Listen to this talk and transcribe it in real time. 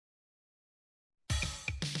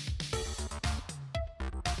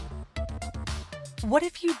What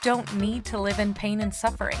if you don't need to live in pain and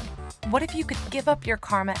suffering? What if you could give up your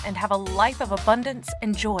karma and have a life of abundance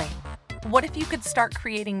and joy? What if you could start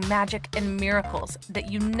creating magic and miracles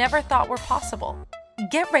that you never thought were possible?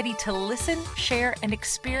 Get ready to listen, share, and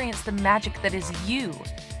experience the magic that is you.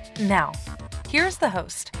 Now, here's the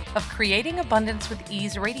host of Creating Abundance with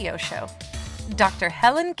Ease radio show, Dr.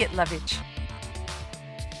 Helen Gitlevich.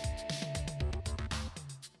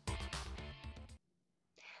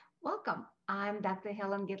 Welcome. I'm Dr.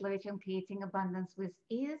 Helen Gitlevich on Creating Abundance with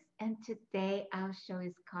Ease, and today our show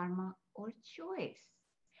is Karma or Choice.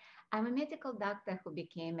 I'm a medical doctor who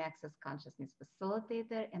became Access Consciousness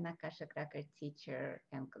Facilitator and Akashic Record teacher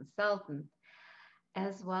and consultant,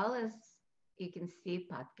 as well as, you can see,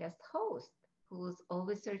 podcast host who's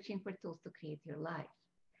always searching for tools to create your life.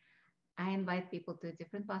 I invite people to a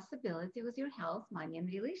different possibility with your health, money, and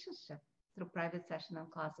relationship through private sessions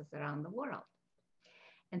and classes around the world.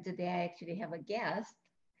 And today I actually have a guest,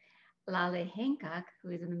 Lale Hancock,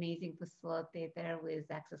 who is an amazing facilitator with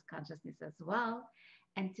Access Consciousness as well.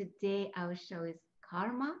 And today our show is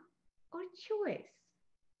Karma or Choice.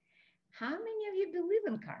 How many of you believe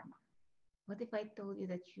in karma? What if I told you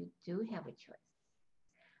that you do have a choice?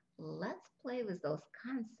 Let's play with those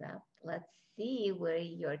concepts. Let's see where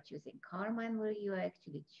you're choosing karma and where you're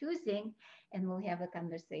actually choosing. And we'll have a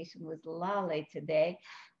conversation with Lale today,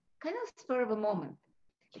 kind of spur of a moment.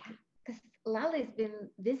 Because Lale's been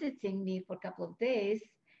visiting me for a couple of days,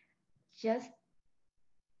 just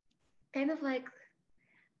kind of like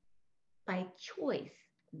by choice,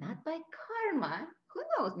 not by karma. Who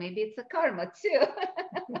knows? Maybe it's a karma too.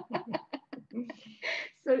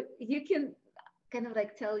 So you can kind of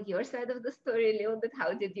like tell your side of the story a little bit.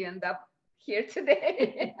 How did you end up here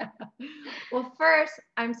today? Well, first,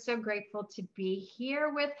 I'm so grateful to be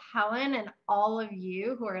here with Helen and all of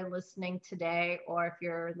you who are listening today, or if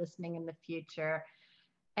you're listening in the future.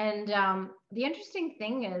 And the interesting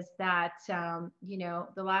thing is that,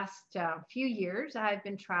 the last few years, I've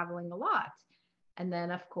been traveling a lot. And then,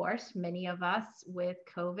 of course, many of us with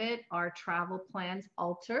COVID, our travel plans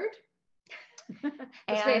altered. To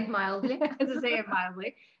say it mildly. To say it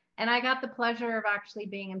mildly. And I got the pleasure of actually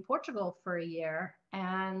being in Portugal for a year.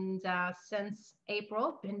 And since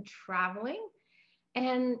April, been traveling.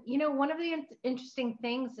 And, one of the interesting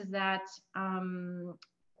things is that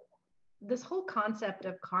this whole concept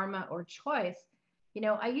of karma or choice,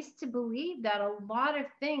 I used to believe that a lot of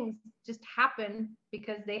things just happened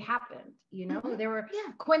because they happened. There were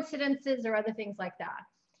coincidences or other things like that.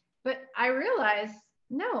 But I realized,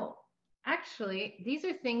 no, actually, these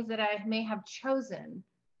are things that I may have chosen.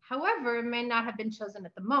 However, it may not have been chosen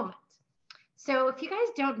at the moment. So if you guys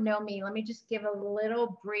don't know me, let me just give a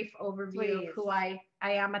little brief overview of who I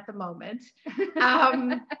am at the moment.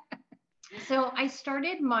 So I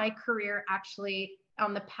started my career actually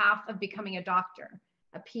on the path of becoming a doctor,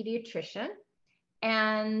 a pediatrician,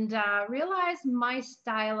 and realized my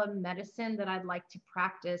style of medicine that I'd like to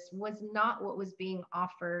practice was not what was being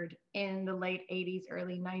offered in the late 80s,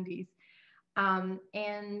 early 90s.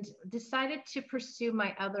 And decided to pursue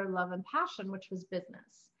my other love and passion, which was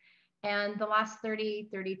business. And the last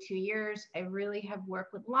 32 years, I really have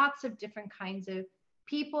worked with lots of different kinds of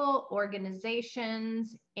people,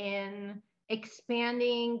 organizations in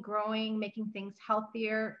expanding, growing, making things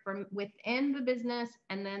healthier from within the business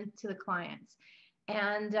and then to the clients.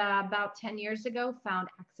 And about 10 years ago, found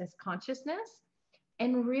Access Consciousness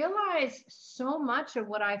and realized so much of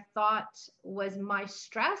what I thought was my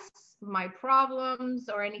stress, my problems,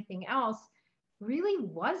 or anything else really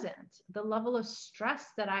wasn't. The level of stress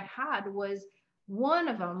that I had was, one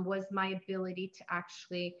of them was my ability to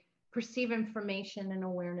actually perceive information and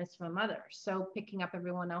awareness from others. So picking up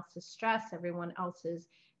everyone else's stress, everyone else's,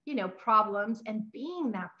 problems, and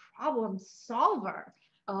being that problem solver.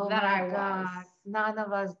 Oh that my I God, was. none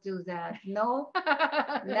of us do that. No,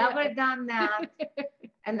 never done that.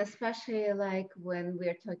 And especially like when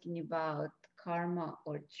we're talking about karma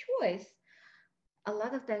or choice, a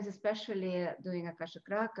lot of times, especially doing Akashic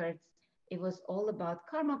Records, it was all about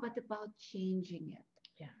karma, but about changing it.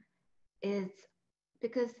 Yeah. It's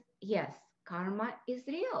because, yes, karma is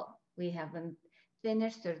real. We haven't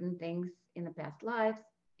finished certain things in the past lives.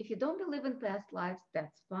 If you don't believe in past lives,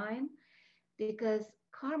 that's fine, because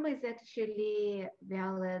karma is actually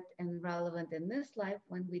valid and relevant in this life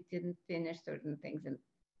when we didn't finish certain things in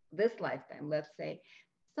this lifetime. Let's say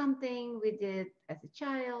something we did as a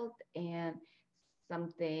child and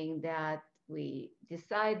something that we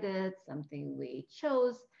decided, something we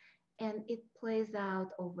chose, and it plays out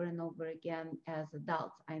over and over again as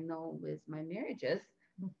adults. I know with my marriages,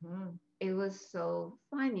 Mhm. It was so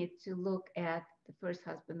funny to look at the first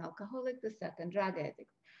husband, alcoholic, the second drug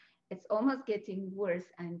addict. It's almost getting worse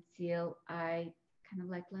until I kind of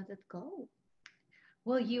like let it go.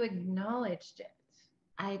 Well, you acknowledged it.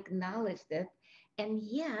 I acknowledged it, and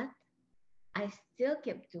yet I still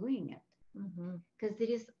kept doing it Mhm. because there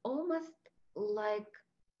is almost like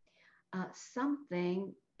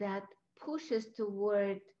something that pushes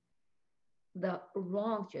toward the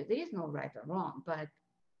wrong choice. There is no right or wrong, but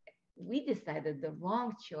we decided the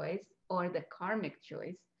wrong choice or the karmic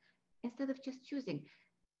choice instead of just choosing.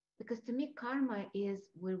 Because to me, karma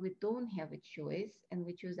is where we don't have a choice and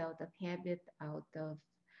we choose out of habit, out of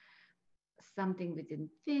something we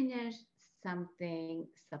didn't finish, something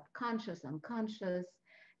subconscious, unconscious,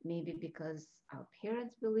 maybe because our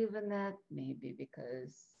parents believe in it, maybe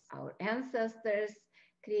because our ancestors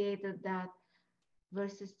created that,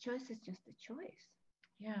 versus choice is just a choice.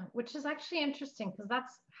 Yeah, which is actually interesting because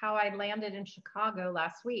that's how I landed in Chicago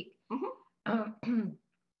last week.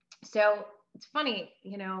 So it's funny,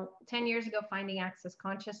 10 years ago, finding access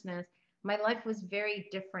consciousness, my life was very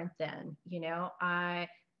different then. I,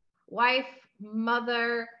 wife,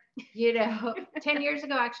 mother, 10 years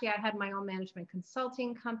ago, actually, I had my own management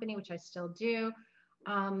consulting company, which I still do.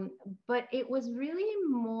 But it was really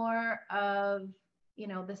more of,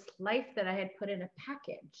 this life that I had put in a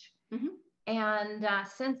package. Mm-hmm. And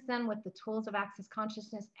since then, with the tools of access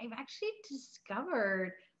consciousness, I've actually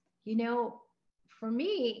discovered, for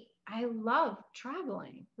me, I love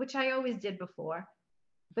traveling, which I always did before,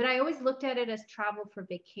 but I always looked at it as travel for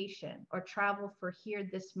vacation or travel for here,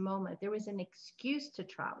 this moment. There was an excuse to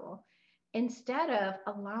travel instead of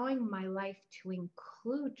allowing my life to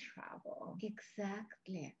include travel.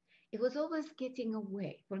 Exactly. It was always getting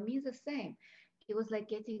away. For me, the same. It was like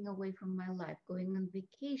getting away from my life, going on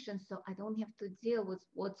vacation so I don't have to deal with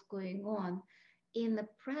what's going on in the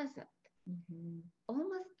present. Mm-hmm.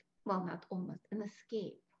 Almost, well, not almost, an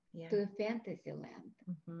escape to a fantasy land.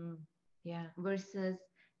 Mm-hmm. Yeah. Versus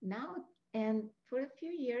now, and for a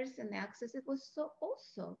few years in Access, it was so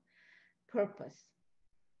also purpose,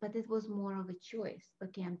 but it was more of a choice.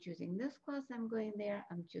 Okay, I'm choosing this class, I'm going there,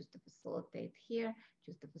 I'm choose to facilitate here,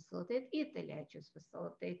 choose to facilitate Italy, I choose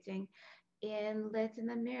facilitating in Latin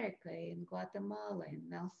America, in Guatemala,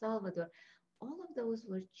 in El Salvador. All of those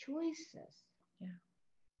were choices. Yeah.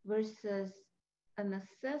 Versus a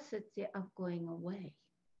necessity of going away.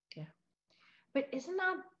 Yeah. But isn't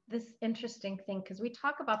that this interesting thing? Because we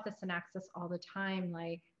talk about this in Access all the time.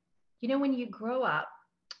 Like, when you grow up,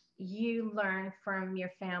 you learn from your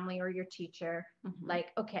family or your teacher, like,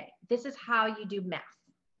 okay, this is how you do math.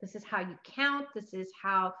 This is how you count. This is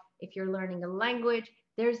how, if you're learning a language,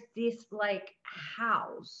 there's this like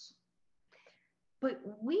hows. But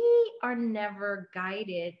we are never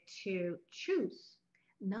guided to choose.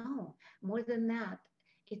 No, more than that,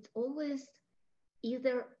 it's always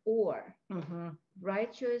either or.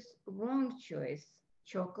 Right choice, wrong choice,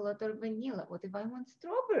 chocolate or vanilla. What if I want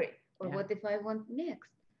strawberry? Or what if I want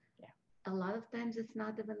mixed? A lot of times it's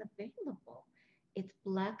not even available. It's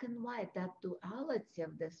black and white, that duality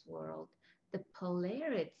of this world, the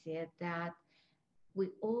polarity that we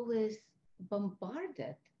always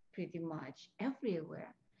bombarded pretty much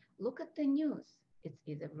everywhere. Look at the news. It's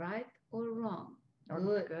either right or wrong. Or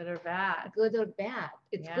good or bad. Good or bad.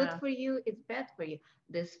 It's good for you, it's bad for you.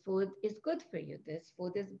 This food is good for you. This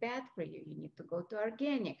food is bad for you. You need to go to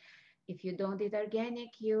organic. If you don't eat organic,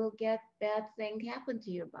 you'll get bad thing happen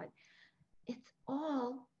to your body. It's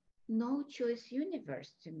all no choice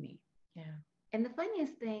universe to me. Yeah. And the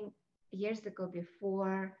funniest thing, years ago,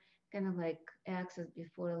 before kind of like Access,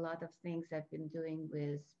 before a lot of things I've been doing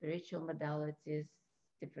with spiritual modalities,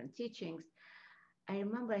 different teachings, I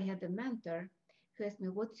remember I had a mentor who asked me,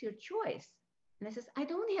 "What's your choice?" And I says, "I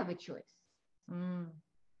don't have a choice."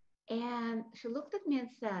 And she looked at me and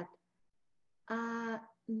said,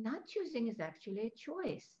 "Not choosing is actually a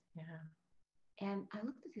choice." Yeah. And I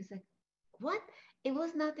looked at this like, what? It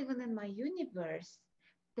was not even in my universe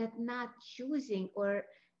that not choosing or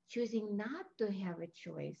choosing not to have a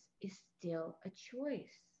choice is still a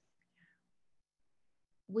choice.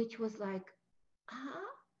 Which was like,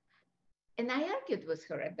 and I argued with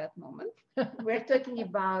her at that moment. We're talking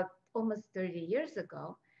about almost 30 years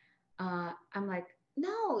ago. I'm like,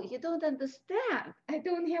 no, you don't understand. I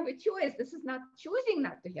don't have a choice. This is not choosing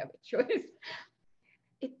not to have a choice.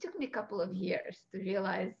 It took me a couple of years to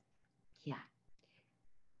realize, yeah,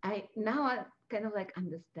 I kind of like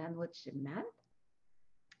understand what she meant.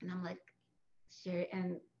 And I'm like, sure.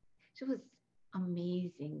 And she was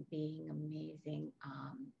amazing, being amazing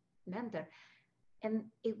mentor. And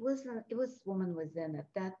it was woman within at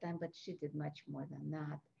that time, but she did much more than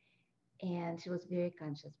that. And she was very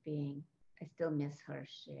conscious being. I still miss her.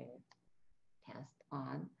 She passed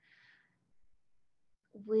on.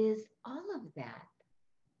 With all of that,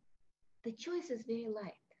 the choice is very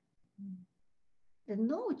light. The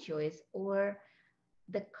no choice, or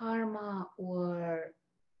the karma, or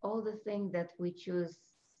all the things that we choose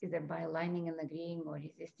either by aligning and agreeing or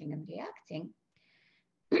resisting and reacting.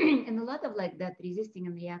 And a lot of like that resisting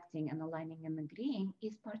and reacting and aligning and agreeing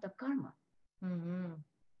is part of karma. Mm-hmm.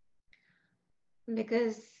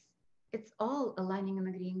 Because it's all aligning and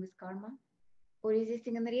agreeing with karma or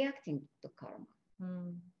resisting and reacting to karma.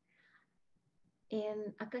 Mm.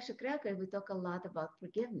 In Akashic Records, we talk a lot about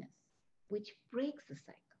forgiveness, which breaks the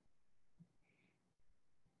cycle.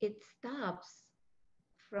 It stops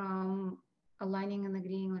from aligning and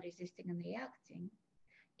agreeing or resisting and reacting.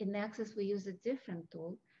 In Access, we use a different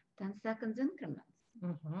tool, 10 seconds increments.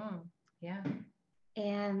 Mm-hmm. Yeah.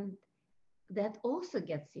 And that also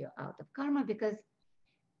gets you out of karma, because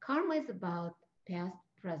karma is about past,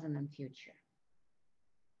 present, and future.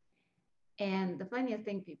 And the funniest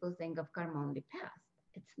thing, people think of karma only past.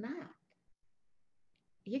 It's not.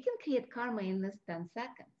 You can create karma in this 10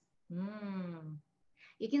 seconds. Mm.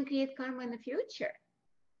 You can create karma in the future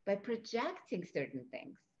by projecting certain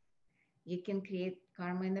things. You can create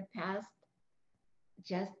karma in the past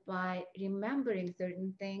just by remembering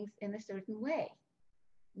certain things in a certain way.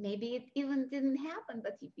 Maybe it even didn't happen,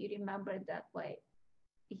 but if you remember it that way,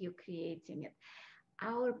 you're creating it.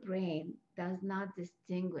 Our brain does not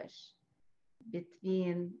distinguish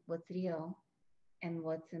between what's real and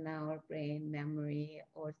what's in our brain, memory,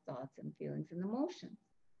 or thoughts and feelings and emotions.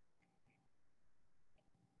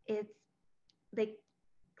 It's like,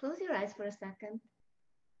 close your eyes for a second.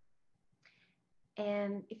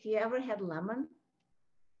 And if you ever had lemon,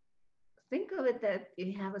 think of it that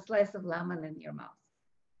you have a slice of lemon in your mouth.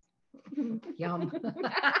 Yum.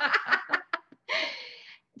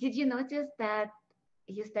 Did you notice that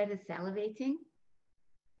you started salivating?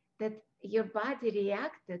 That your body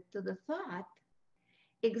reacted to the thought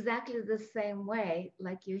exactly the same way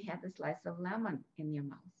like you had a slice of lemon in your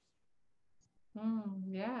mouth.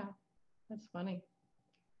 Yeah, that's funny.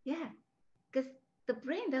 Yeah, because the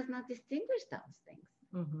brain does not distinguish those things.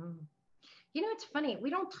 Mm-hmm. You know, it's funny. We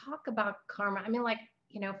don't talk about karma. I mean, like,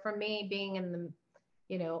 for me being in the,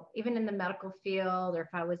 even in the medical field, or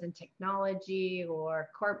if I was in technology or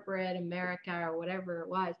corporate America or whatever it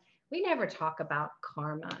was, we never talk about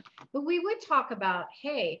karma, but we would talk about,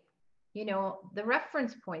 hey, the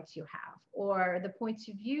reference points you have, or the points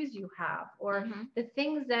of views you have, or the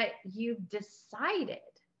things that you've decided.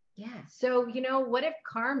 Yeah. So, what if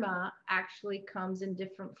karma actually comes in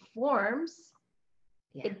different forms,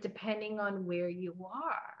 depending on where you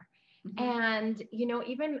are? And,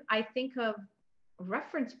 even I think of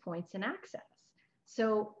reference points in Access.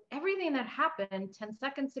 So everything that happened 10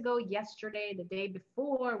 seconds ago, yesterday, the day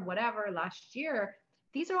before, whatever, last year,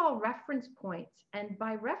 these are all reference points. And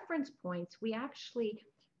by reference points, we actually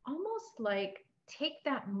almost like take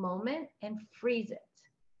that moment and freeze it.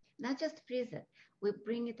 Not just freeze it, we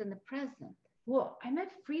bring it in the present. Well, I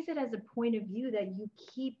meant freeze it as a point of view that you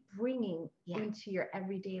keep bringing into your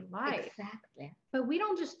everyday life. Exactly. But we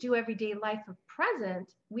don't just do everyday life of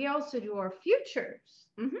present, we also do our futures.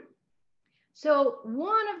 So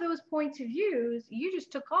one of those points of views you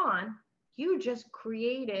just took on, you just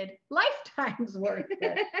created lifetimes worth of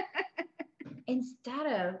it. Instead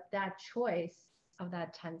of that choice of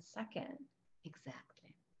that 10-second.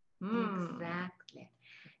 Exactly. Exactly.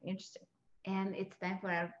 Interesting. And it's time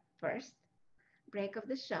for our first break of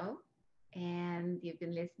the show. And you've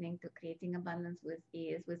been listening to Creating Abundance with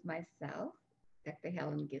Ease with myself, Dr.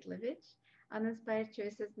 Helen Gitlevich, on Inspired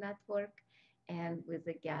Choices Network, and with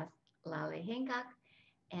the guest, Lale Hancock.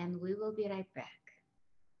 And we will be right back.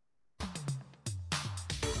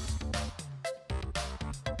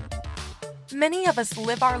 Many of us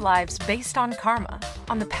live our lives based on karma,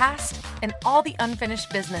 on the past, and all the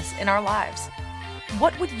unfinished business in our lives.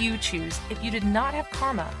 What would you choose if you did not have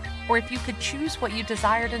karma, or if you could choose what you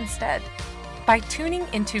desired instead? By tuning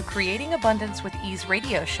into Creating Abundance with Ease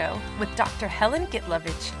radio show with Dr. Helen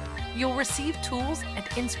Gitlevich, you'll receive tools and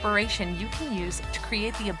inspiration you can use to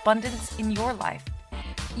create the abundance in your life.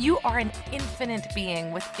 You are an infinite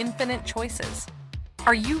being with infinite choices.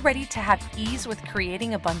 Are you ready to have ease with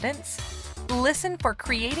creating abundance? Listen for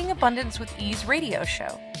Creating Abundance with Ease radio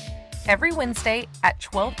show every Wednesday at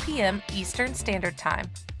 12 p.m. Eastern Standard Time,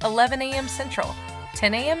 11 a.m. Central,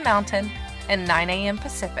 10 a.m. Mountain, and 9 a.m.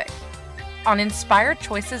 Pacific on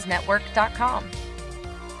InspiredChoicesNetwork.com.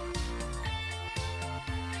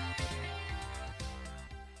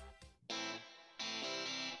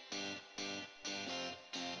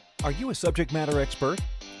 Are you a subject matter expert?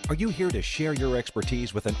 Are you here to share your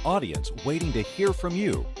expertise with an audience waiting to hear from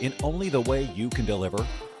you in only the way you can deliver?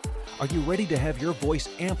 Are you ready to have your voice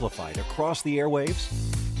amplified across the airwaves?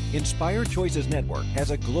 Inspired Choices Network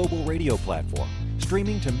has a global radio platform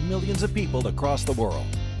streaming to millions of people across the world.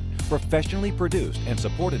 Professionally produced and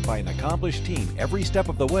supported by an accomplished team every step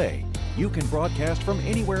of the way, you can broadcast from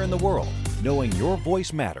anywhere in the world, knowing your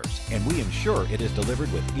voice matters, and we ensure it is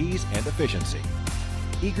delivered with ease and efficiency.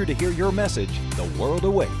 Eager to hear your message, the world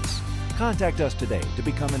awaits. Contact us today to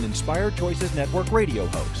become an Inspired Choices Network radio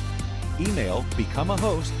host. Email become a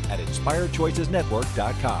host at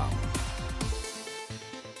inspiredchoicesnetwork.com.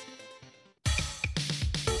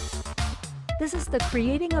 This is the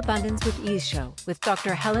Creating Abundance with Ease show with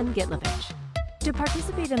Dr. Helen Gitlevich. To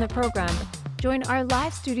participate in the program, join our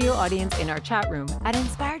live studio audience in our chat room at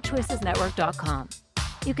inspiredchoicesnetwork.com.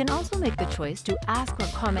 You can also make the choice to ask or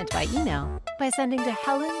comment by email by sending to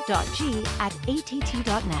helen.g@att.net.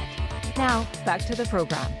 Now, back to the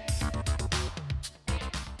program.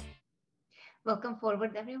 Welcome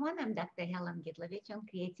forward, everyone. I'm Dr. Helen Gitlevich on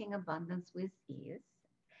Creating Abundance with Ease.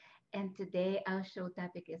 And today our show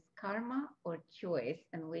topic is karma or choice.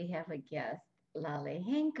 And we have a guest, Lale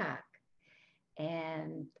Hancock.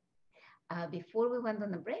 And before we went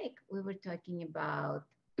on a break, we were talking about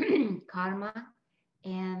karma,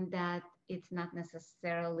 and that it's not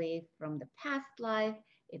necessarily from the past life.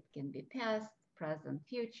 It can be past, present,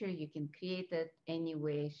 future. You can create it any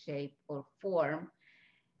way, shape, or form.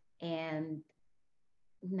 And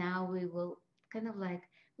now we will kind of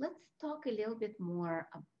let's talk a little bit more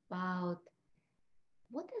about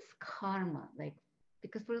what is karma like,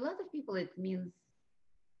 because for a lot of people it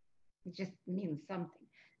just means something.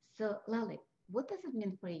 So Lale, what does it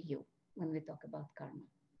mean for you when we talk about karma?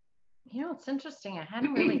 You know, it's interesting. I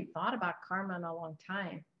hadn't really thought about karma in a long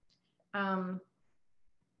time.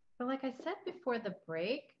 But like I said before the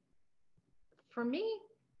break, for me,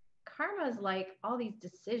 karma is like all these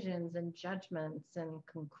decisions and judgments and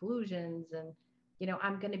conclusions and,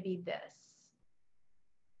 I'm going to be this.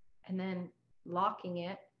 And then locking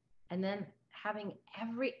it, and then having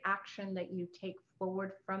every action that you take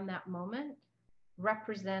forward from that moment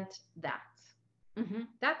represent that. Mm-hmm.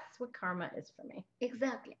 That's what karma is for me.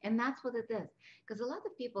 Exactly. And that's what it is. Because a lot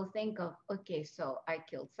of people think of, okay, so I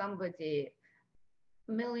killed somebody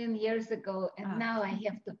a million years ago and now I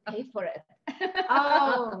have to pay for it.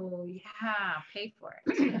 Oh, yeah, pay for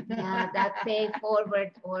it. Yeah, that pay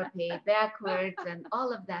forward or pay backwards and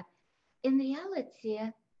all of that. In reality,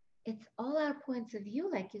 it's all our points of view,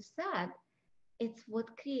 like you said. It's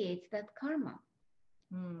what creates that karma.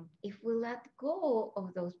 If we let go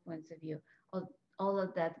of those points of view, of all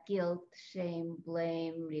of that guilt, shame,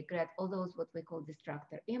 blame, regret, all those what we call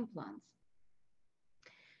destructor implants,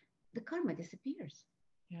 the karma disappears.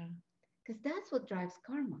 Yeah. Because that's what drives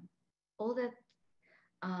karma. All that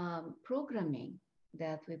programming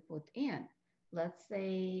that we put in. Let's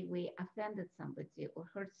say we offended somebody or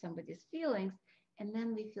hurt somebody's feelings, and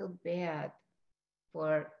then we feel bad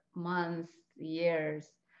for months,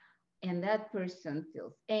 years, and that person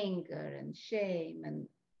feels anger and shame and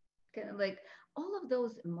kind of like all of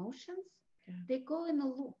those emotions, they go in a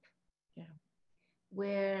loop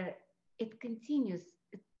where it continues.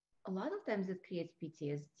 A lot of times it creates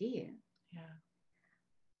PTSD,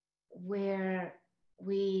 where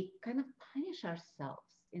we kind of punish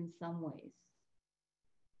ourselves in some ways.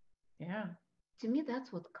 Yeah. To me,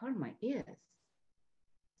 that's what karma is.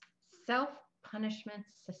 Self-punishment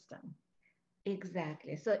system.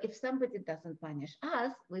 Exactly. So if somebody doesn't punish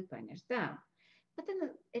us, we punish them. But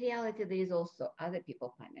in reality, there is also other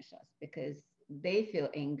people punish us because they feel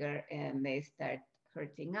anger and they start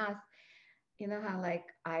hurting us. You know how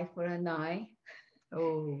like eye for an eye?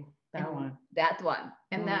 Oh, that one. That one.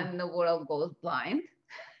 And then the world goes blind.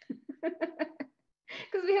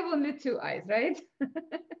 Because we have only two eyes, right?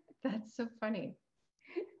 That's so funny.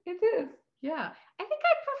 It is. Yeah. I think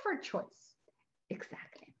I prefer choice.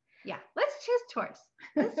 Exactly. Yeah. Let's choose choice.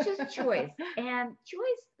 Let's choose choice. And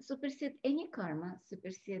choice supersedes any karma,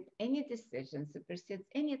 supersedes any decision, supersedes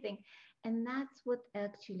anything. And that's what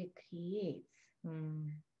actually creates.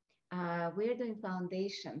 We're doing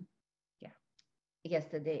foundation.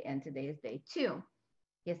 Yesterday, and today is day 2.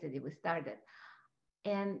 Yesterday we started.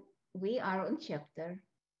 And we are on chapter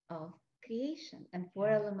of creation. And 4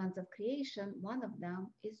 elements of creation, one of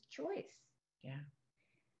them is choice. Yeah.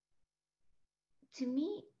 To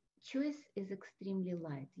me, choice is extremely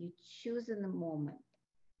light. You choose in the moment.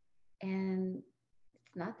 And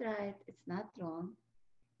it's not right, it's not wrong.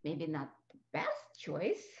 Maybe not the best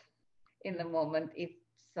choice in the moment if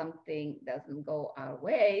something doesn't go our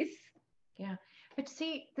ways. Yeah. But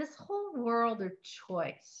see, this whole world of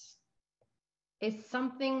choice is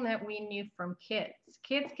something that we knew from kids.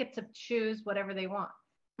 Kids get to choose whatever they want,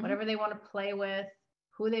 whatever they want to play with,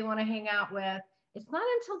 who they want to hang out with. It's not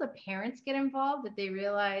until the parents get involved that they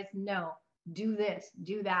realize, no, do this,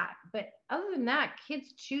 do that. But other than that,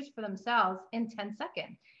 kids choose for themselves in 10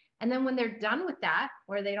 seconds. And then when they're done with that,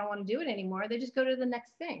 or they don't want to do it anymore, they just go to the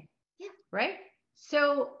next thing. Yeah. Right?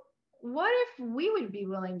 So what if we would be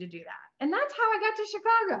willing to do that? And that's how I got to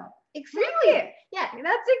Chicago. Exactly. Really? Yeah.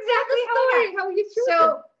 That's exactly How you choose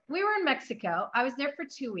So it. we were in Mexico. I was there for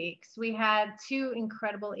 2 weeks. We had 2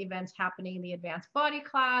 incredible events happening in the advanced body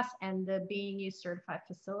class and the Being You Certified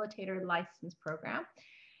Facilitator license program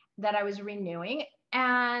that I was renewing.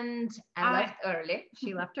 And I left early.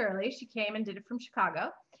 She left early. She came and did it from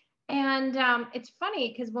Chicago. And it's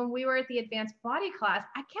funny because when we were at the advanced body class,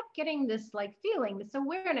 I kept getting this like feeling, this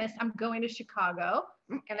awareness, I'm going to Chicago.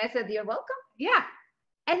 And I said, you're welcome. Yeah.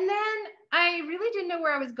 And then I really didn't know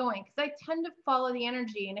where I was going because I tend to follow the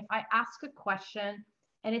energy. And if I ask a question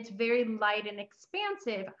and it's very light and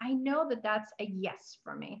expansive, I know that that's a yes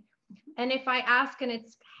for me. And if I ask and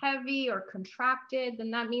it's heavy or contracted,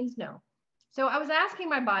 then that means no. So I was asking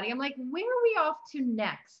my body, I'm like, where are we off to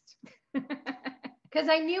next? Because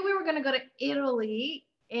I knew we were going to go to Italy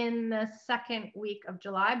in the second week of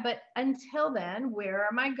July. But until then, where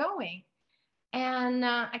am I going? And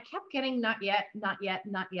I kept getting not yet, not yet,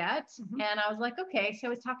 not yet. And I was like, okay. So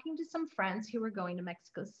I was talking to some friends who were going to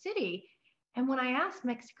Mexico City. And when I asked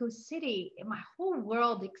Mexico City, my whole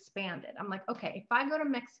world expanded. I'm like, okay, if I go to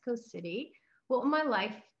Mexico City, what will my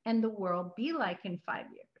life and the world be like in 5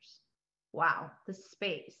 years? Wow, the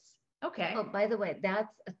space. Okay. Oh, by the way,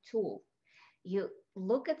 that's a tool. You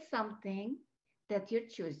look at something that you're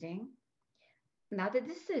choosing, not a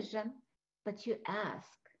decision, but you ask,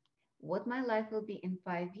 what my life will be in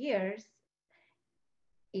 5 years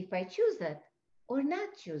if I choose it or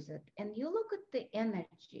not choose it. And you look at the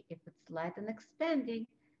energy. If it's light and expanding,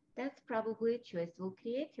 that's probably a choice that will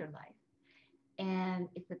create your life. And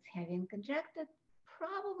if it's heavy and contracted,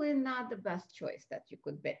 probably not the best choice that you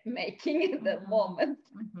could be making in the moment.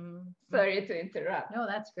 Sorry to interrupt. No,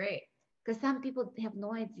 that's great. Because some people have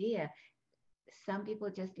no idea. Some people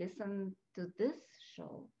just listen to this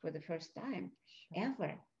show for the first time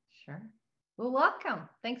ever. Sure. Well, welcome.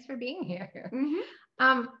 Thanks for being here.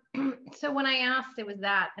 So when I asked, it was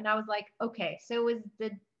that, and I was like, okay, so it was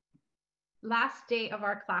the last day of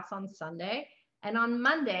our class on Sunday. And on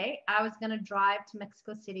Monday, I was going to drive to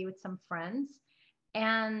Mexico City with some friends,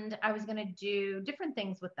 and I was going to do different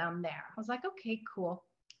things with them there. I was like, okay, cool.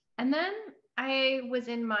 And then I was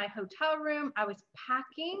in my hotel room. I was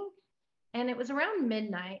packing, and it was around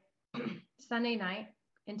midnight, Sunday night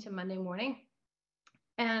into Monday morning.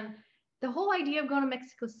 And the whole idea of going to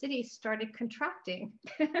Mexico City started contracting.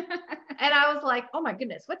 And I was like, oh my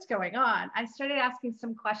goodness, what's going on? I started asking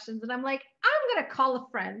some questions, and I'm like, I'm going to call a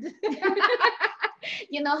friend.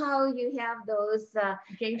 You know how you have those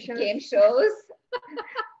game shows?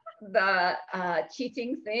 The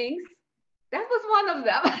cheating things? That was one of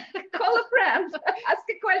them. Call a friend, ask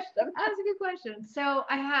a question. That's a good question. So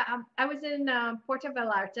I was in Puerto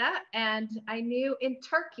Vallarta, and I knew in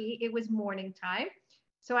Turkey it was morning time.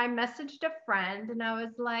 So I messaged a friend, and I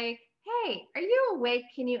was like, hey, are you awake?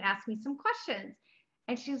 Can you ask me some questions?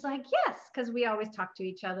 And she was like, yes, because we always talk to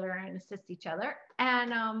each other and assist each other.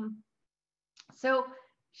 And so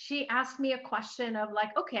she asked me a question of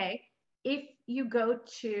like, okay, if you go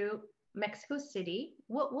to Mexico City,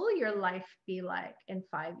 what will your life be like in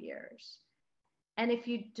 5 years? And if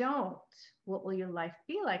you don't, what will your life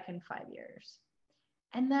be like in 5 years?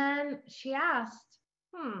 And then she asked,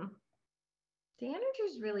 the energy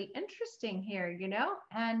is really interesting here, you know?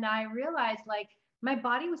 And I realized like my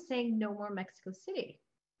body was saying no more Mexico City.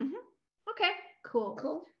 Okay,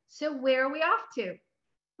 cool. So where are we off to?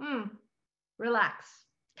 Relax.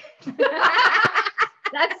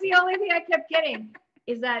 That's the only thing I kept getting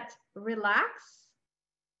is that relax,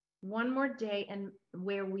 one more day and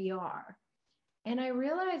where we are. And I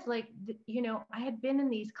realized like, you know, I had been in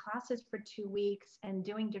these classes for 2 weeks and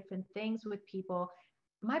doing different things with people.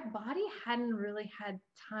 My body hadn't really had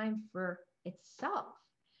time for itself,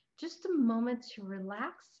 just a moment to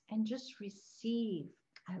relax and just receive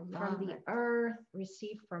from the earth,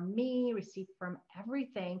 receive from me, receive from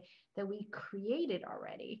everything that we created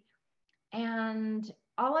already. And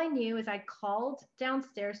all I knew is I called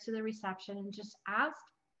downstairs to the reception and just asked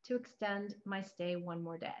to extend my stay one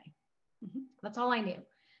more day. That's all I knew.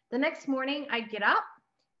 The next morning I get up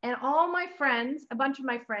And all my friends, a bunch of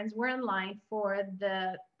my friends were in line for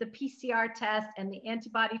the PCR test and the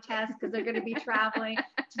antibody test because they're going to be traveling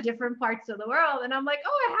to different parts of the world. And I'm like,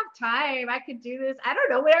 oh, I have time. I could do this. I don't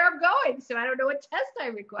know where I'm going, so I don't know what test I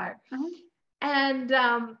require. And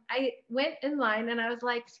I went in line and I was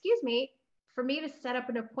like, excuse me, for me to set up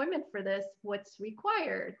an appointment for this, what's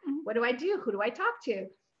required? What do I do? Who do I talk to?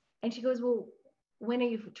 And she goes, well, when are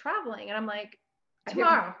you traveling? And I'm like,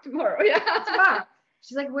 tomorrow. Yeah. Tomorrow.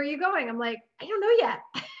 She's like, where are you going? I'm like, I don't know yet.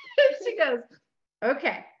 She goes,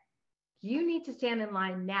 okay, you need to stand in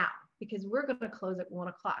line now because we're going to close at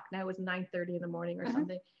 1:00. Now it was 9:30 in the morning or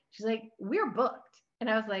something. She's like, we're booked. And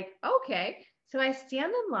I was like, okay. So I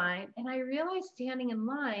stand in line and I realized standing in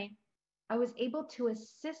line, I was able to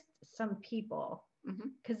assist some people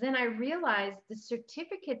because then I realized the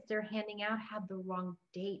certificates they're handing out had the wrong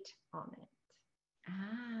date on it.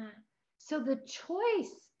 So the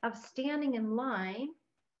choice of standing in line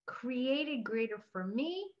created greater for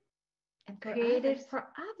me and created for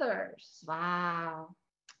others. Wow.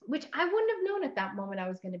 Which I wouldn't have known at that moment I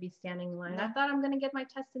was going to be standing in line. I thought I'm going to get my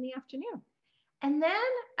test in the afternoon. And then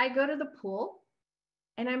I go to the pool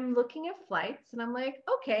and I'm looking at flights and I'm like,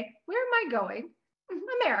 okay, where am I going?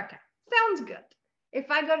 America. Sounds good. If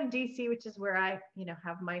I go to DC, which is where I,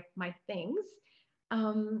 have my things,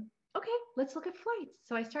 okay, let's look at flights.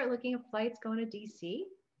 So I start looking at flights going to DC.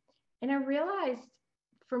 And I realized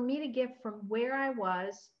for me to get from where I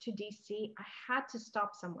was to DC, I had to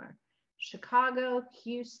stop somewhere. Chicago,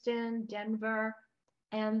 Houston, Denver.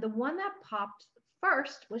 And the one that popped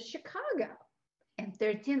first was Chicago. And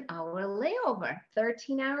 13-hour layover.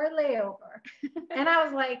 13-hour layover. And I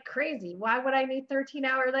was like, crazy. Why would I need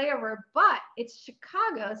 13-hour layover? But it's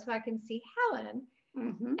Chicago, so I can see Helen.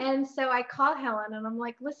 And so I call Helen and I'm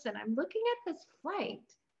like, listen, I'm looking at this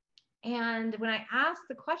flight. And when I ask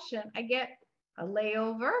the question, I get a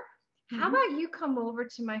layover. How about you come over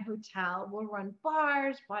to my hotel? We'll run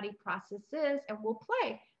bars, body processes, and we'll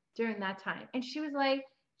play during that time. And she was like,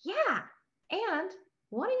 yeah. And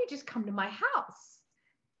why don't you just come to my house?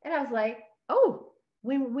 And I was like, oh,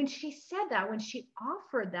 when she said that, when she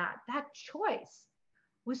offered that choice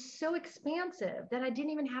was so expansive that I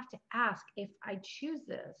didn't even have to ask, if I choose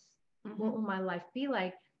this, what will my life be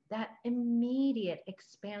like? That immediate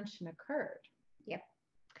expansion occurred. Yep.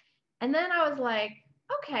 And then I was like,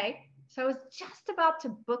 okay. So I was just about to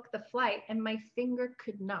book the flight and my finger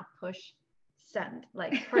could not push send,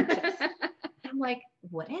 like purchase. I'm like,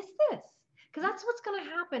 what is this? Because that's what's going to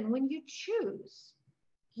happen when you choose.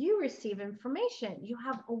 You receive information. You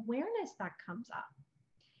have awareness that comes up.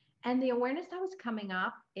 And the awareness that was coming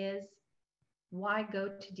up is, why go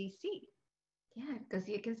to DC? Yeah, because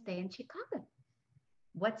you can stay in Chicago.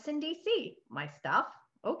 What's in DC? My stuff.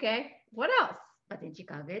 Okay. What else? But in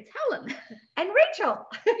Chicago, it's Helen. And Rachel.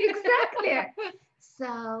 Exactly.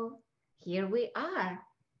 So here we are.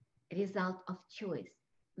 Result of choice.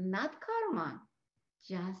 Not karma.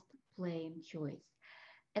 Just plain choice.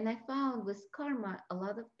 And I found with karma, a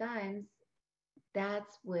lot of times,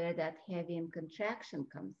 that's where that heavy and contraction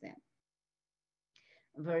comes in.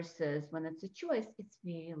 Versus when it's a choice, it's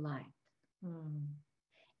very light.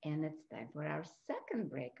 And it's time for our second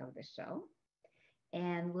break of the show.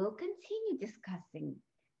 And we'll continue discussing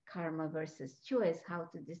karma versus choice, how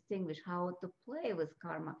to distinguish, how to play with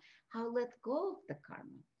karma, how to let go of the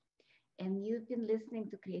karma. And you've been listening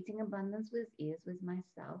to Creating Abundance with Ease with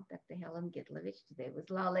myself, Dr. Helen Gitlevich, today with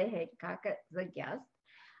Lale Haycock as a guest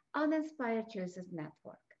on Inspired Choices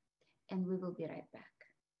Network. And we will be right back.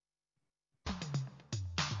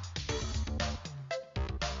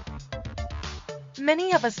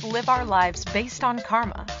 Many of us live our lives based on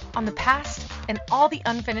karma, on the past, and all the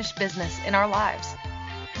unfinished business in our lives.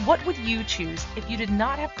 What would you choose if you did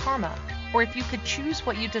not have karma, or if you could choose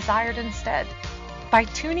what you desired instead? By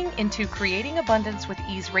tuning into Creating Abundance with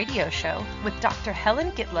Ease radio show with Dr.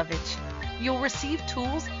 Helen Gitlevich, you'll receive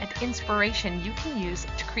tools and inspiration you can use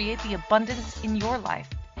to create the abundance in your life.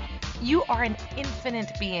 You are an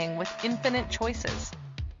infinite being with infinite choices.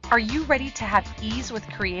 Are you ready to have ease with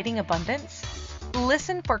creating abundance?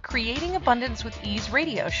 Listen for Creating Abundance with Ease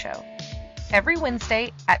radio show every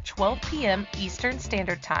Wednesday at 12 p.m. Eastern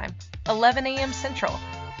Standard Time, 11 a.m. Central,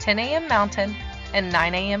 10 a.m. Mountain, and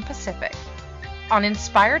 9 a.m. Pacific on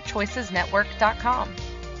InspiredChoicesNetwork.com.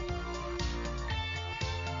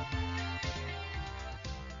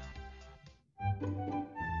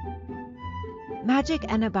 Magic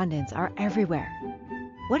and abundance are everywhere.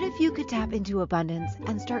 What if you could tap into abundance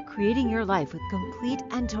and start creating your life with complete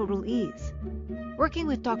and total ease? Working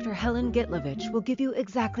with Dr. Helen Gitlevich will give you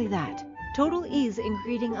exactly that, total ease in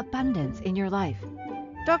creating abundance in your life.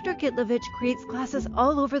 Dr. Gitlevich creates classes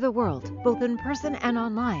all over the world, both in person and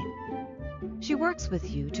online. She works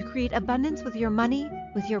with you to create abundance with your money,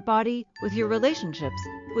 with your body, with your relationships,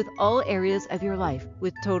 with all areas of your life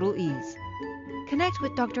with total ease. Connect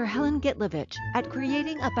with Dr. Helen Gitlevich at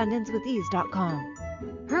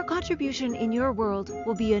creatingabundancewithease.com. Her contribution in your world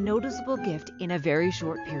will be a noticeable gift in a very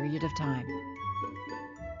short period of time.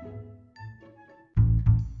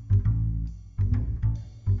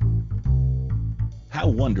 How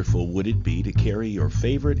wonderful would it be to carry your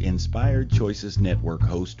favorite Inspired Choices Network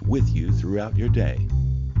host with you throughout your day?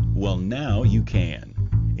 Well, now you can.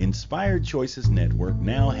 Inspired Choices Network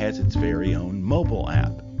now has its very own mobile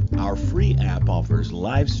app. Our free app offers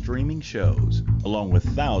live streaming shows, along with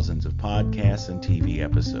thousands of podcasts and TV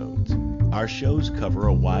episodes. Our shows cover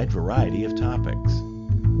a wide variety of topics.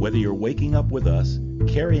 Whether you're waking up with us,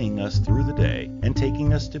 carrying us through the day, and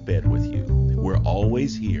taking us to bed with you, we're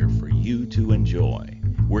always here for you to enjoy.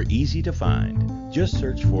 We're easy to find. Just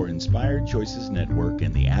search for Inspired Choices Network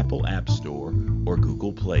in the Apple App Store or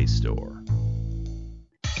Google Play Store.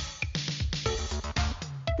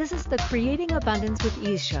 This is the Creating Abundance with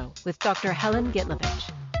Ease show with Dr. Helen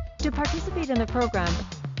Gitlevich. To participate in the program,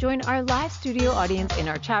 join our live studio audience in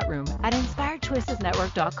our chat room at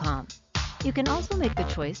inspiredchoicesnetwork.com. You can also make the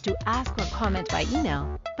choice to ask or comment by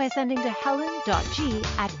email by sending to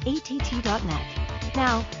helen.g@att.net.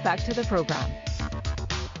 Now, back to the program.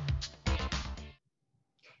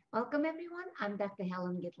 Welcome, everyone. I'm Dr.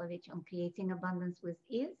 Helen Gitlevich on Creating Abundance with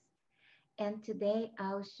Ease. And today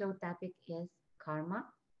our show topic is karma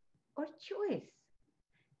or choice.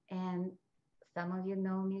 And some of you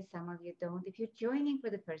know me, some of you don't. If you're joining for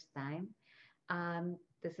the first time,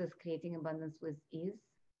 this is Creating Abundance with Ease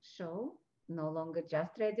show. No longer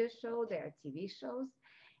just radio show, there are TV shows.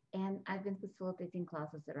 And I've been facilitating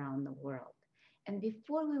classes around the world. And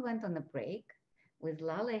before we went on a break with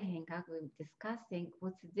Lale Hancock, we were discussing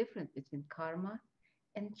what's the difference between karma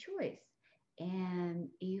and choice. And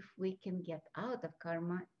if we can get out of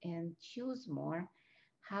karma and choose more,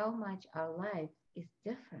 how much our life is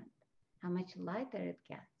different, how much lighter it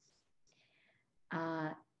gets.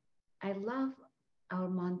 I love our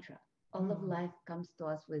mantra. All of life comes to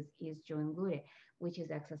us with ease, joy, and glory, which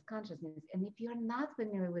is access consciousness. And if you're not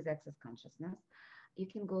familiar with access consciousness, you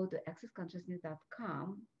can go to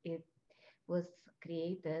accessconsciousness.com. It was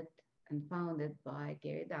created and founded by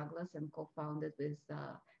Gary Douglas and co-founded with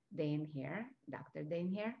Dane Hare, Dr.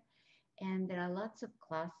 Dane Hare. And there are lots of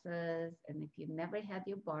classes. And if you've never had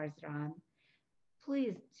your bars run,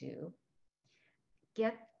 please do.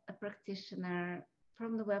 Get a practitioner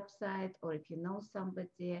from the website, or if you know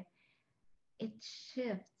somebody, it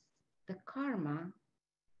shifts the karma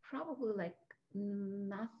probably like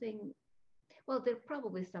nothing. Well, there are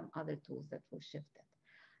probably some other tools that will shift it.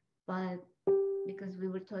 But because we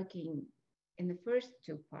were talking in the first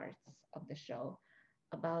two parts of the show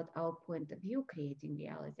about our point of view creating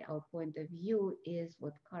reality, our point of view is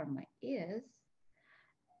what karma is.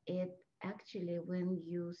 It actually, when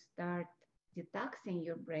you start detoxing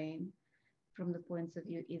your brain from the points of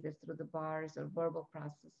view, either through the bars or verbal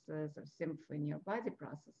processes or symphony or body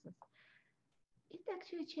processes, it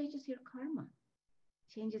actually changes your karma,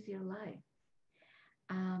 changes your life.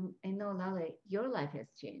 I know, Lale, your life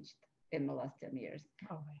has changed in the last 10 years.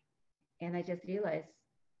 Oh, and I just realized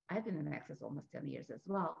I've been in Access almost 10 years as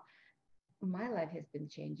well. My life has been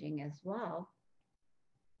changing as well.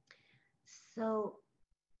 So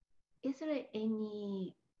is there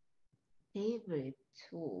any favorite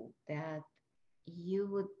tool that you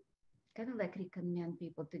would kind of like recommend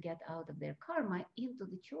people to get out of their karma into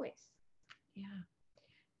the choice? Yeah.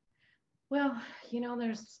 Well,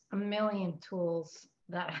 there's a million tools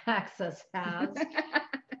that Access has.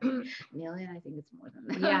 Million, I think it's more than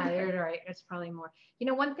that. Yeah, you're right. It's probably more.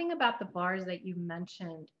 One thing about the bars that you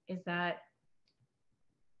mentioned is that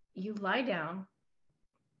you lie down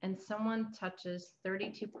and someone touches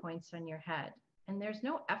 32 points on your head, and there's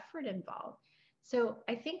no effort involved. So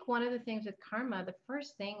I think one of the things with karma, the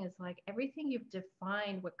first thing is like everything you've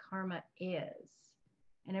defined what karma is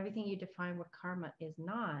and everything you define what karma is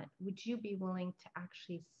not, would you be willing to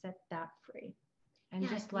actually set that free and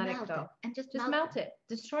just let it go? And just melt it.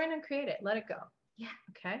 Destroy and uncreate it. Let it go. Yeah.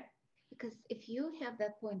 Okay. Because if you have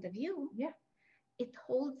that point of view, yeah, it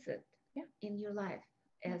holds it in your life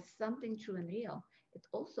as something true and real. It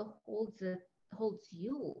also holds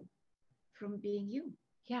you from being you.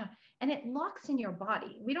 Yeah. And it locks in your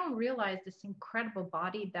body. We don't realize this incredible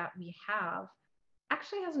body that we have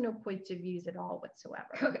actually has no points of views at all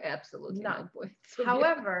whatsoever. Absolutely none. No points.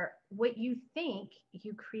 However, what you think,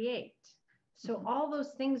 you create. So all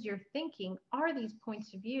those things you're thinking are these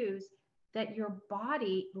points of views, that your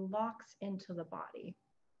body locks into the body.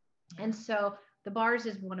 And so the bars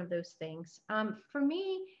is one of those things. For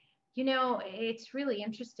me, it's really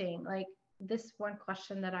interesting. Like this one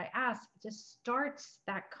question that I ask just starts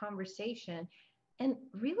that conversation. And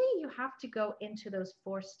really, you have to go into those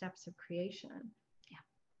 4 steps of creation. Yeah.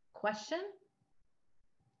 Question,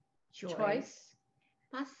 Choice,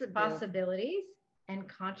 possibilities, and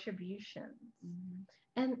contributions.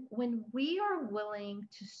 And when we are willing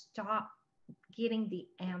to stop getting the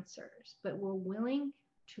answers, but we're willing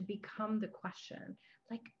to become the question,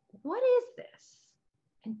 like, what is this?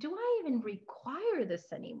 And do I even require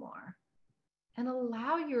this anymore? And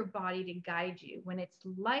allow your body to guide you. When it's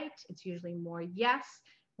light, it's usually more yes.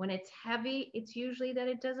 When it's heavy, it's usually that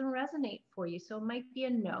it doesn't resonate for you. So it might be a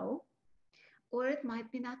no. Or it might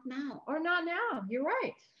be not now. Or not now. You're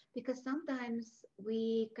right. Because sometimes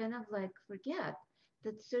we kind of like forget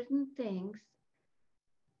that certain things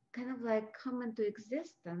kind of like come into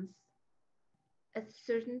existence at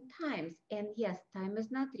certain times. And yes, time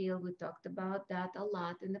is not real. We talked about that a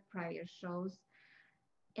lot in the prior shows.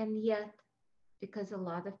 And yet, because a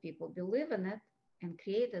lot of people believe in it and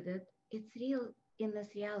created it, it's real in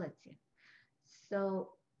this reality. So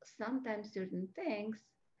sometimes certain things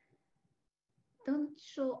don't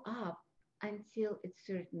show up until it's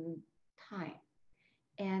certain time.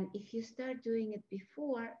 And if you start doing it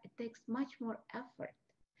before, it takes much more effort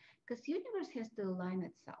because the universe has to align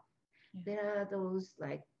itself. Yeah. There are those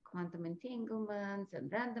like quantum entanglements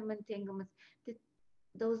and random entanglements,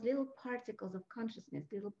 those little particles of consciousness,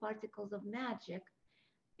 little particles of magic.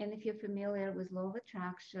 And if you're familiar with law of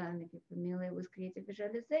attraction, if you're familiar with creative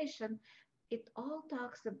visualization, it all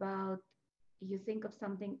talks about you think of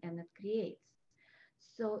something and it creates.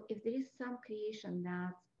 So if there is some creation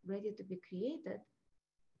that's ready to be created,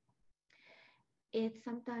 it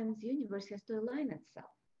sometimes the universe has to align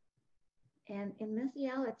itself. And in this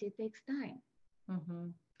reality, it takes time. Mm-hmm.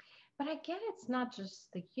 But I get it's not just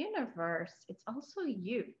the universe, it's also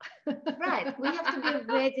you. Right. We have to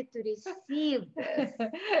be ready to receive this.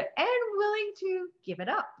 And willing to give it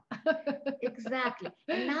up. Exactly.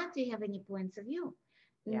 And not to have any points of view.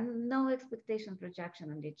 Yeah. No expectation,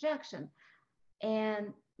 projection, and rejection. And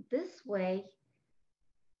this way,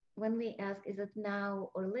 when we ask, is it now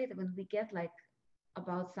or later, when we get like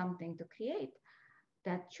about something to create,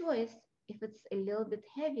 that choice, if it's a little bit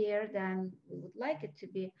heavier than we would like it to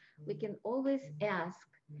be, we can always ask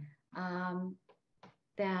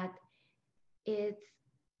that it's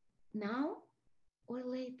now or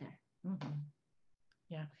later. Mm-hmm.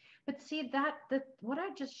 Yeah. But see that what I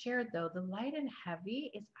just shared though, the light and heavy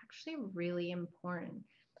is actually really important.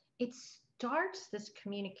 It starts this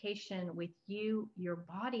communication with you, your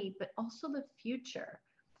body, but also the future.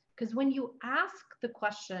 Because when you ask the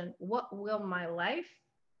question, what will my life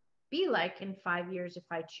be like in 5 years if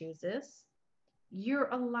I choose this? You're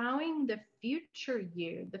allowing the future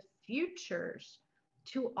you, the futures,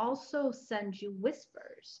 to also send you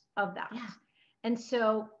whispers of that. Yeah. And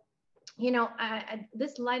so,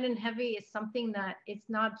 this light and heavy is something that it's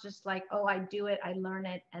not just like, oh, I do it, I learn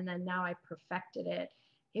it, and then now I perfected it.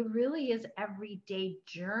 It really is everyday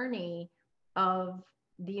journey of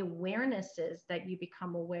the awarenesses that you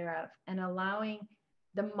become aware of and allowing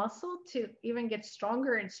the muscle to even get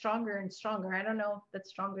stronger and stronger and stronger. I don't know if that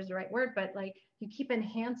stronger is the right word, but like you keep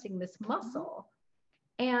enhancing this muscle.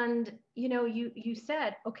 And, you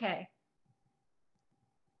said, okay,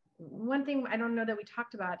 one thing I don't know that we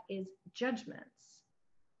talked about is judgments,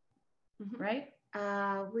 right?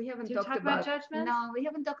 We haven't Did we talked talk about judgments? No, we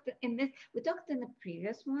haven't talked in this. We talked in the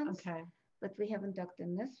previous ones. Okay. But we haven't talked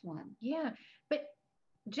in this one. Yeah. But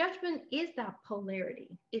judgment is that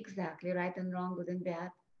polarity. Exactly. Right and wrong, good and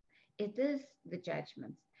bad. It is the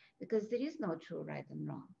judgments because there is no true right and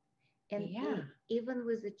wrong. And even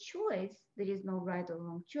with a choice, there is no right or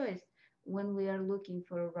wrong choice. When we are looking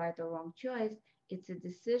for a right or wrong choice, it's a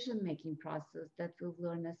decision-making process that we've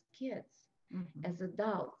learned as kids, as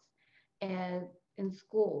adults, as in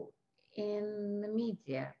school, in the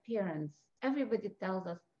media, parents. Everybody tells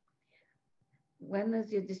us, when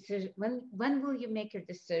is your decision? When will you make your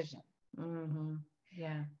decision? Mm-hmm.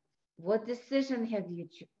 Yeah. What decision have you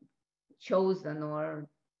chosen, or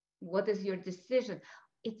what is your decision?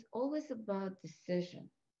 It's always about decision.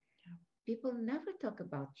 Yeah. People never talk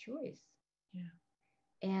about choice. Yeah.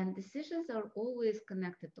 And decisions are always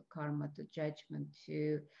connected to karma, to judgment,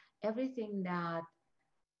 to everything that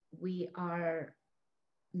we are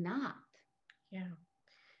not. Yeah.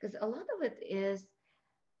 Because a lot of it is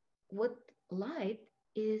what light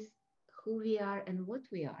is, who we are and what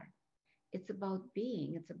we are. It's about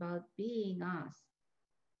being. It's about being us.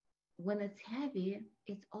 when it's heavy,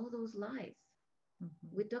 it's all those lies. Mhm.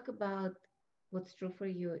 We talk about what's true for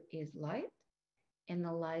you is light, and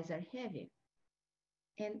the lies are heavy.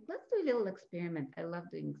 And let's do a little experiment. I love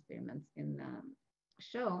doing experiments in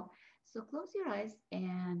show. So close your eyes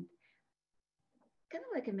and kind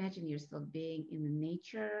of like imagine yourself being in the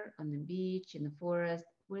nature, on the beach, in the forest,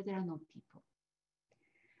 where there are no people.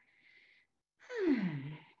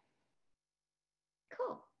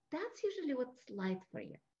 Cool. That's usually what's light for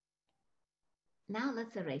you. Now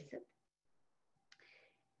let's erase it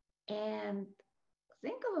and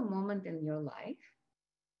think of a moment in your life,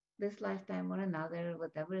 this lifetime or another,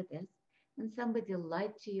 whatever it is, when somebody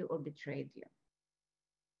lied to you or betrayed you.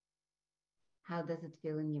 How does it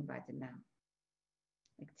feel in your body now?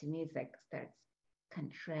 Like to me, it's like starts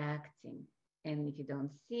contracting. And if you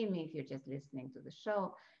don't see me, if you're just listening to the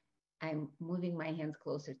show, I'm moving my hands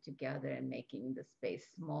closer together and making the space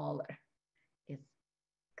smaller. It's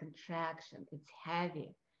contraction, it's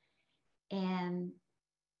heavy. And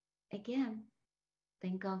again,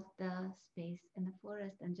 think of the space in the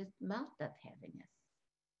forest and just melt that heaviness.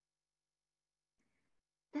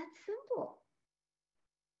 That's simple.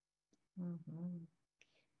 Mhm.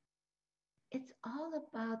 It's all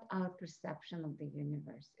about our perception of the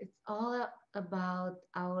universe. It's all about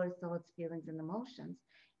our thoughts, feelings, and emotions.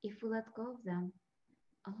 If we let go of them,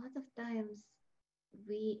 a lot of times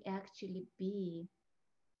we actually be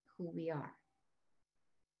who we are.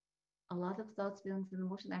 A lot of thoughts, feelings, and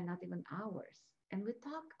emotions are not even ours. And we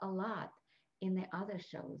talk a lot in the other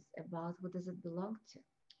shows about what does it belong to.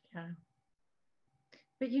 Yeah.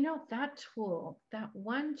 But you know, that tool, that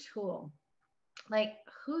one tool, like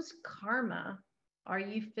whose karma are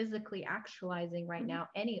you physically actualizing right now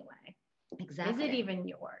anyway? Exactly. Is it even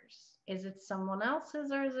yours? Is it someone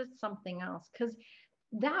else's or is it something else? Because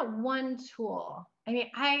that one tool, I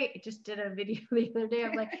mean, I just did a video the other day.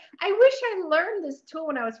 I'm like, I wish I learned this tool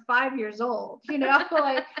when I was 5 years old, you know,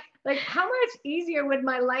 like how much easier would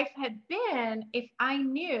my life had been if I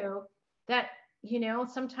knew that, you know,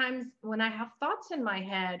 sometimes when I have thoughts in my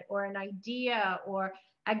head or an idea or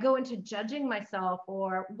I go into judging myself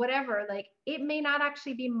or whatever, like it may not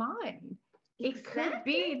actually be mine. It could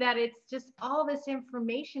be that it's just all this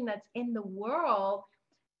information that's in the world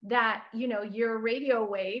that, you know, your radio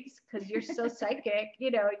waves, because you're so psychic,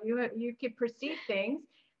 you know, you can perceive things,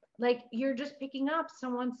 like you're just picking up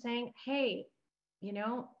someone saying, hey, you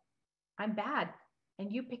know, I'm bad,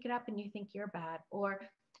 and you pick it up and you think you're bad, or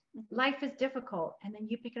life is difficult, and then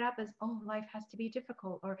you pick it up as, oh, life has to be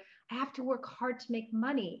difficult, or I have to work hard to make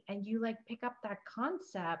money, and you like pick up that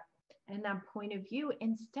concept and that point of view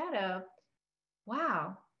instead of,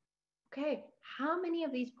 wow, okay, how many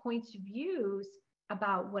of these points of views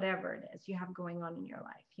about whatever it is you have going on in your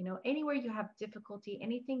life, you know, anywhere you have difficulty,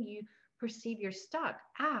 anything you perceive you're stuck,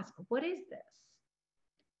 ask, what is this?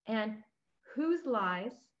 And whose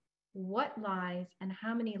lies, what lies, and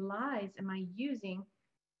how many lies am I using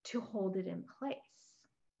to hold it in place?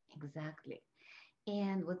 Exactly.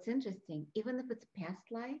 And what's interesting, even if it's past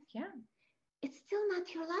life, Yeah. it's still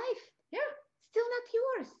not your life. Yeah. Still not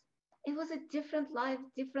yours. It was a different life,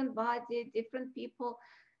 different body, different people,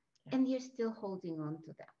 and you're still holding on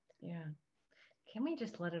to that. Yeah. Can we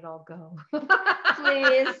just let it all go?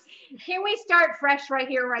 Please. Can we start fresh right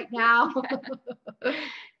here, right now?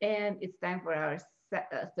 And it's time for our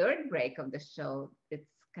third break of the show. It's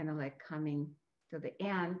kind of like coming to the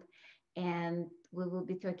end. And we will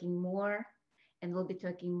be talking more, and we'll be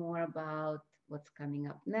talking more about what's coming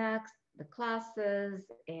up next, the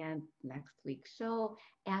classes, and next week's show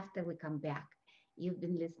after we come back. You've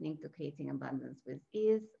been listening to Creating Abundance with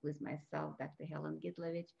Ease with myself, Dr. Helen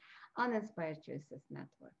Gitlevich, on Inspired Choices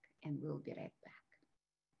Network, and we'll be right back.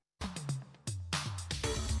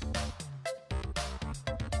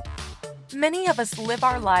 Many of us live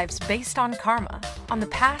our lives based on karma, on the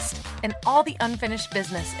past, and all the unfinished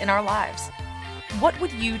business in our lives. What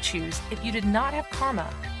would you choose if you did not have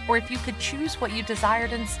karma, or if you could choose what you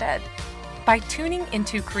desired instead? By tuning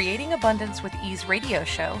into Creating Abundance with Ease radio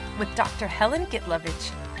show with Dr. Helen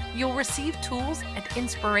Gitlevich, you'll receive tools and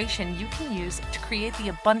inspiration you can use to create the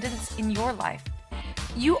abundance in your life.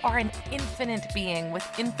 You are an infinite being with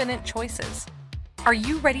infinite choices. Are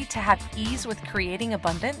you ready to have ease with creating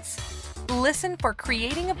abundance? Listen for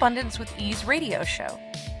Creating Abundance with Ease radio show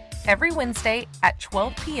every Wednesday at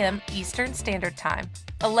 12 p.m. Eastern Standard Time,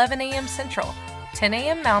 11 a.m. Central, 10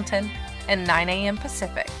 a.m. Mountain, and 9 a.m.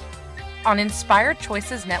 Pacific on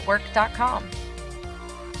InspiredChoicesNetwork.com.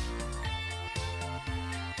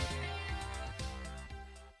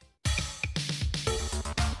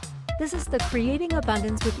 This is the Creating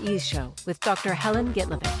Abundance with Ease show with Dr. Helen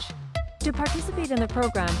Gitlevich. To participate in the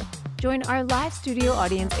program, join our live studio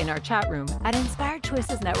audience in our chat room at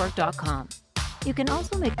inspiredchoicesnetwork.com. You can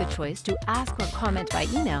also make the choice to ask or comment by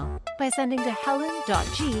email by sending to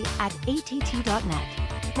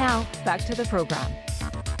helen.g@att.net. Now, back to the program.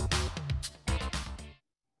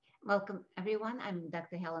 Welcome, everyone. I'm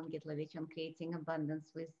Dr. Helen Gitlevich on Creating Abundance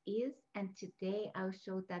with Ease. And today our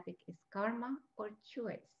show topic is karma or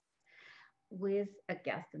choice with a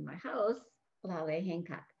guest in my house, Lale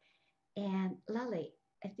Hancock. And Lale,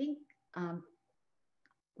 I think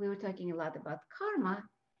we were talking a lot about karma,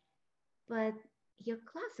 but your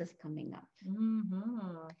class is coming up.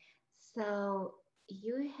 Mm-hmm. So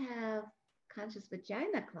you have Conscious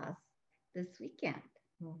Vagina class this weekend.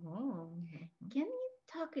 Mm-hmm. Can you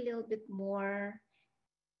talk a little bit more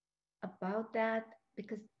about that?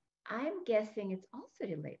 Because I'm guessing it's also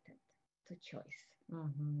related to choice.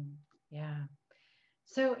 Mm-hmm. Yeah.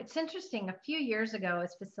 So it's interesting. A few years ago, I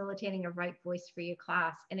was facilitating a Right Voice for You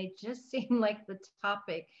class, and it just seemed like the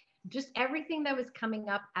topic, just everything that was coming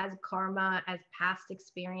up as karma, as past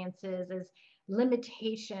experiences, as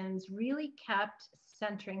limitations, really kept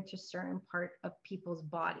centering to certain part of people's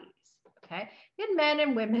bodies. Okay. We had men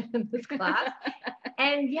and women in this class.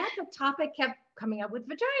 And yet the topic kept coming up with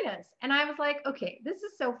vaginas. And I was like, okay, this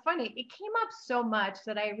is so funny. It came up so much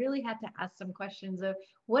that I really had to ask some questions of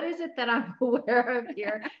what is it that I'm aware of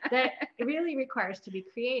here that really requires to be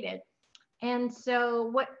created. And so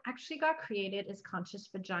what actually got created is Conscious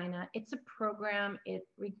Vagina. It's a program. It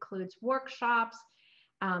includes workshops,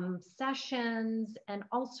 sessions, and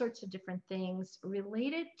all sorts of different things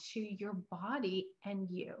related to your body and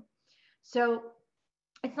you. So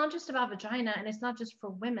it's not just about vagina, and it's not just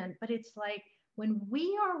for women, but it's like when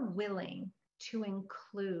we are willing to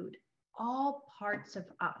include all parts of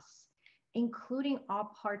us, including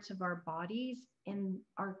all parts of our bodies in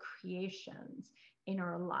our creations, in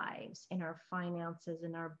our lives, in our finances,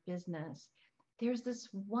 in our business, there's this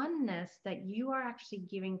oneness that you are actually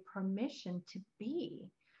giving permission to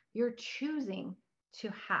be. You're choosing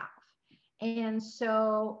to have. And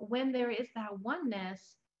so when there is that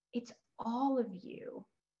oneness, it's all of you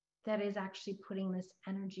that is actually putting this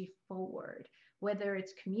energy forward, whether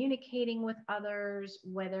it's communicating with others,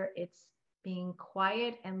 whether it's being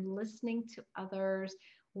quiet and listening to others,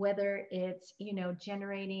 whether it's,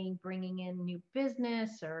 generating, bringing in new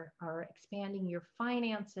business or expanding your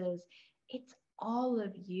finances. It's all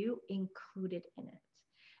of you included in it.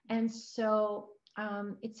 And so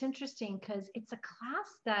it's interesting because it's a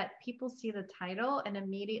class that people see the title and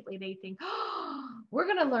immediately they think, oh, we're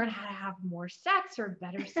going to learn how to have more sex or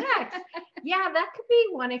better sex. Yeah, that could be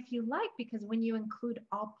one if you like, because when you include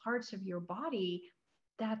all parts of your body,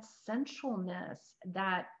 that sensualness,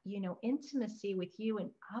 that, intimacy with you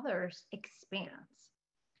and others expands.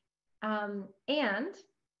 And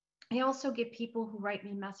I also get people who write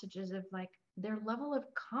me messages of like their level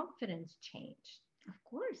of confidence changed. Of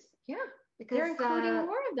course. Yeah. Because they're including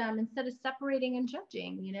more of them instead of separating and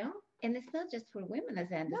judging, And it's not just for women,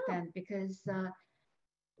 as I understand, because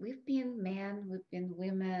we've been men, we've been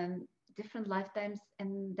women, different lifetimes,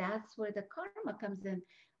 and that's where the karma comes in.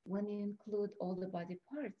 When you include all the body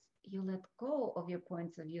parts, you let go of your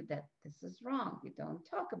points of view that this is wrong. You don't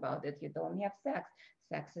talk about it. You don't have sex.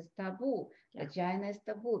 Sex is taboo. Yeah. Vagina is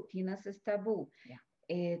taboo. Penis is taboo. Yeah.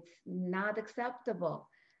 It's not acceptable.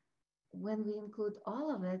 When we include all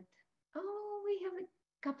of it, we have a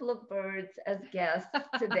couple of birds as guests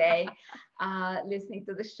today listening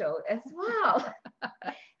to the show as well,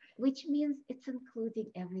 which means it's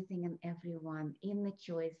including everything and everyone in the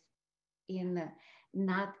choice,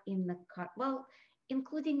 not in the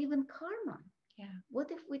including even karma. Yeah.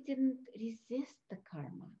 What if we didn't resist the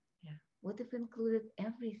karma? Yeah. What if we included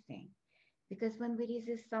everything? Because when we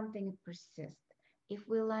resist something, it persists. If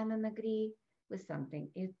we align and agree with something,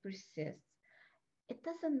 it persists. It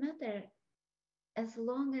doesn't matter. As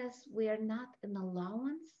long as we are not in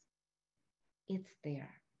allowance, it's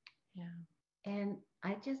there. Yeah. And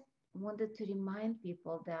I just wanted to remind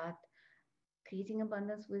people that Creating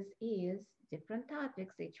Abundance with Ease, different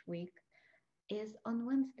topics each week, is on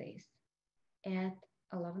Wednesdays at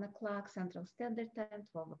 11 o'clock Central Standard Time,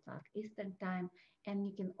 12 o'clock Eastern Time. And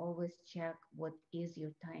you can always check what is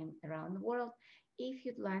your time around the world if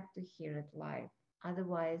you'd like to hear it live.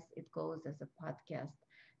 Otherwise, it goes as a podcast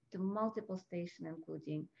to multiple stations,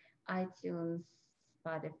 including iTunes,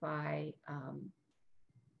 Spotify,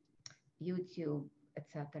 YouTube,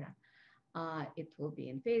 etc. It will be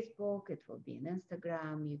in Facebook, it will be in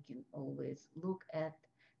Instagram. You can always look at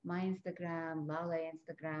my Instagram, Lale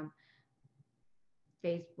Instagram,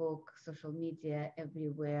 Facebook, social media,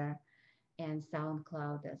 everywhere, and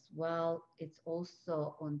SoundCloud as well. It's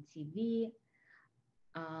also on TV.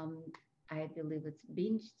 I believe it's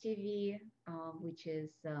Binge TV, which is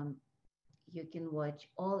you can watch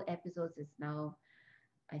all episodes. It's now,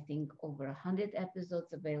 I think, over 100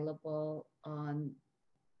 episodes available on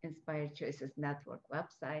Inspired Choices Network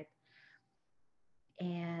website.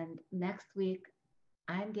 And next week,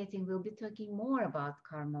 we'll be talking more about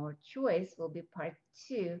karma or choice, will be part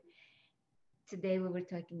 2. Today, we were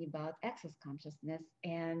talking about access consciousness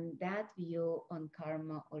and that view on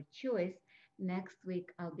karma or choice. Next week,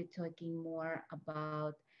 I'll be talking more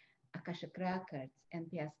about Akashic Records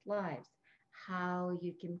and past lives, how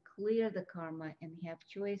you can clear the karma and have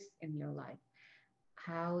choice in your life,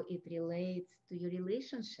 how it relates to your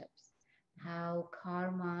relationships, how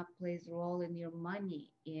karma plays a role in your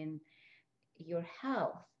money, in your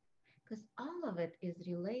health, because all of it is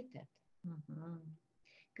related.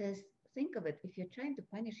 Because think of it, if you're trying to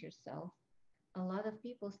punish yourself, a lot of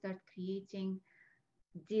people start creating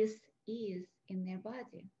dis-ease in their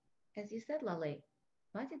body. As you said, Lale,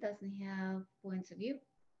 body doesn't have points of view.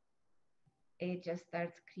 It just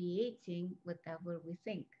starts creating whatever we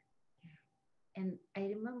think. And I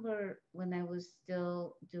remember when I was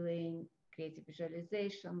still doing creative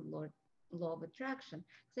visualization, law of attraction,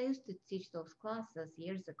 because I used to teach those classes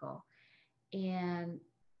years ago. And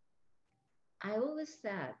I always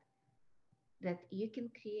said that you can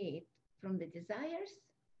create from the desires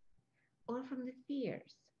or from the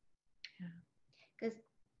fears. Because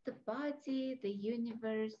the body, the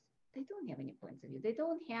universe, they don't have any points of view. They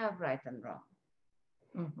don't have right and wrong.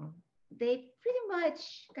 They pretty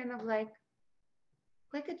much kind of like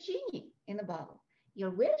a genie in a bottle.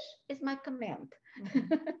 Your wish is my command.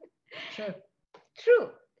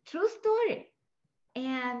 True story.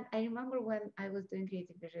 And I remember when I was doing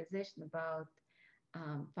creative visualization about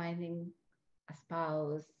finding a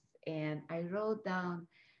spouse, and I wrote down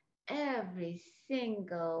every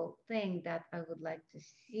single thing that I would like to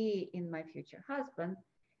see in my future husband.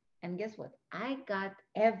 And guess what? I got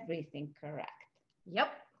everything correct.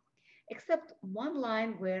 Yep. Except one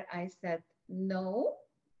line where I said no.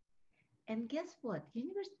 And guess what?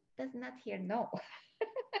 Universe does not hear no.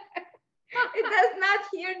 It does not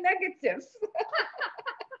hear negatives.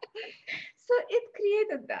 So it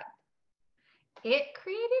created that. It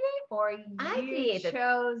created it, or you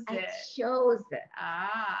chose it? I chose it.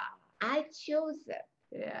 Ah. I chose it.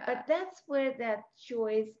 Yeah. But that's where that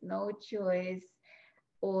choice, no choice,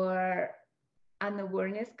 or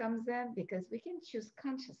unawareness comes in, because we can choose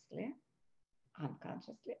consciously,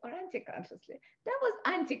 unconsciously, or anti-consciously. That was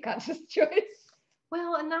anti-conscious choice.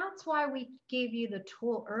 Well, and that's why we gave you the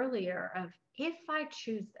tool earlier of, if I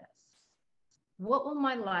choose this, what will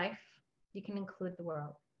my life, you can include the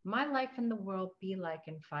world, my life in the world be like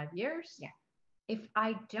in 5 years? Yeah. If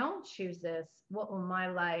I don't choose this, what will my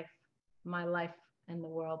life and the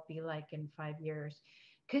world be like in 5 years?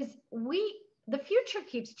 Because the future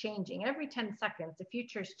keeps changing. Every 10 seconds, the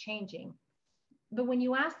future is changing. But when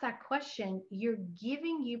you ask that question, you're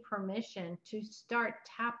giving you permission to start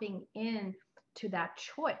tapping in to that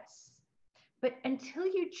choice. But until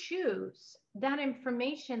you choose, that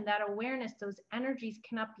information, that awareness, those energies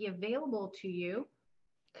cannot be available to you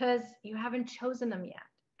because you haven't chosen them yet.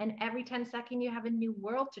 And every 10 seconds, you have a new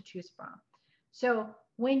world to choose from. So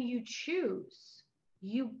when you choose,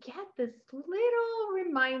 you get this little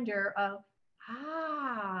reminder of,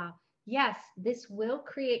 yes, this will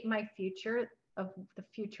create my future, of the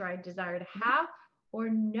future I desire to have, or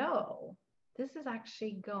no, this is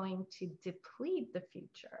actually going to deplete the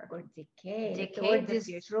future. Or decay. Or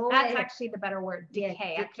destroy. That's actually the better word.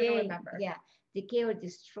 Decay. I couldn't remember. Yeah. Decay or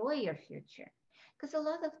destroy your future. Because a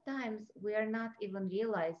lot of times we are not even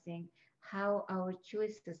realizing how our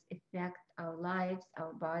choices affect our lives,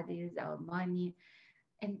 our bodies, our money,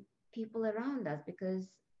 and people around us, because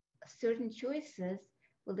certain choices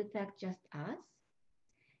will affect just us,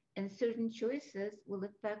 and certain choices will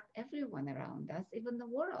affect everyone around us, even the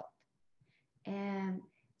world. And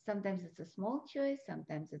sometimes it's a small choice,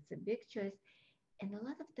 sometimes it's a big choice. And a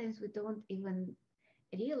lot of times we don't even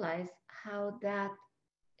realize how that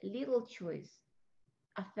little choice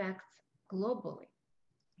affects globally.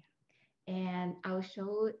 And our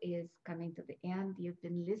show is coming to the end. You've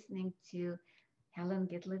been listening to Helen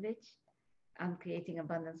Gitlevich on Creating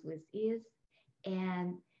Abundance with Ease.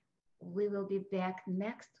 And we will be back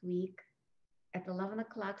next week at 11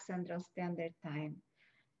 o'clock Central Standard Time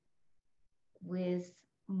with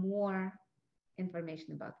more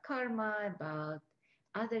information about karma, about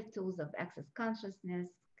other tools of access consciousness.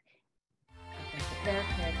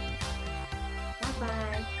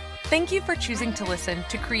 Bye-bye. Thank you for choosing to listen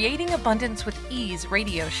to Creating Abundance with Ease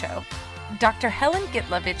radio show. Dr. Helen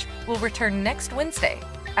Gitlevich will return next Wednesday.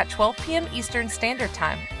 at 12 p.m. Eastern Standard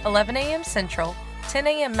Time, 11 a.m. Central, 10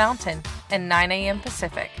 a.m. Mountain, and 9 a.m.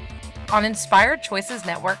 Pacific on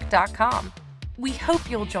InspiredChoicesNetwork.com. We hope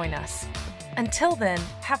you'll join us. Until then,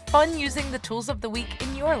 have fun using the tools of the week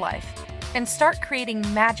in your life and start creating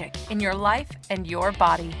magic in your life and your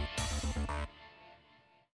body.